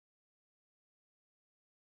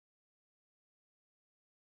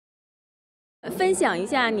分享一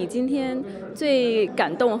下你今天最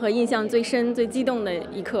感动和印象最深、最激动的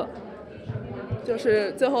一刻。就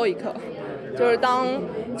是最后一刻，就是当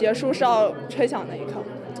结束哨吹响那一刻，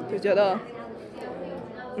就觉得，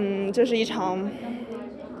这是一场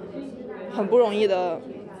很不容易的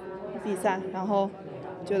比赛，然后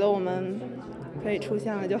觉得我们可以出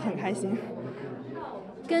现了，就很开心。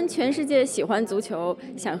跟全世界喜欢足球、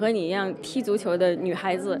想和你一样踢足球的女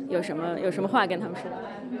孩子有什么话跟他们说？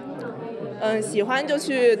喜欢就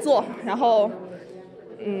去做，然后，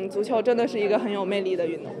足球真的是一个很有魅力的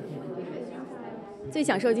运动。最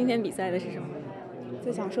享受今天比赛的是什么？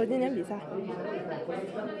最享受今天比赛，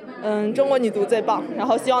中国女足最棒，然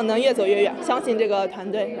后希望能越走越远，相信这个团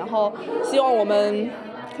队，然后希望我们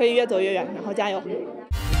可以越走越远，然后加油。